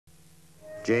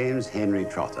James Henry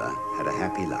Trotter had a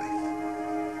happy life.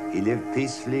 He lived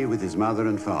peacefully with his mother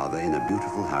and father in a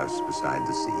beautiful house beside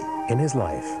the sea. In his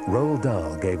life, Roald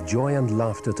Dahl gave joy and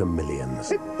laughter to millions.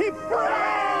 Hip, hip,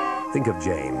 hooray! Think of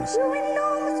James. You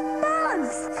enormous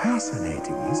bugs!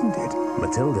 Fascinating, isn't it?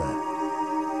 Matilda,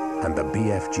 and the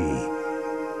BFG.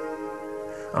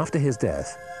 After his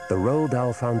death, the Roald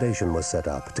Dahl Foundation was set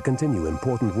up to continue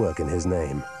important work in his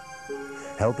name,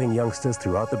 helping youngsters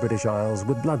throughout the British Isles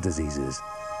with blood diseases,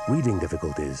 reading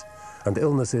difficulties, and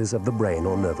illnesses of the brain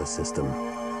or nervous system.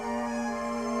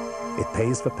 It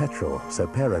pays for petrol so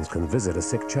parents can visit a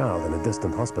sick child in a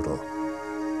distant hospital.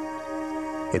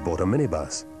 It bought a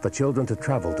minibus for children to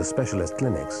travel to specialist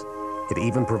clinics. It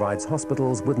even provides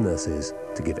hospitals with nurses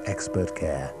to give expert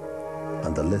care.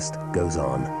 And the list goes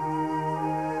on.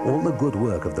 All the good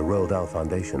work of the Roald Dahl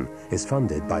Foundation is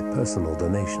funded by personal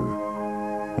donation.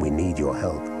 We need your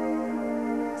help.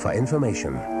 For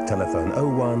information, telephone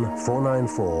 01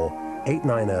 494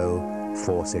 890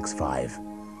 465.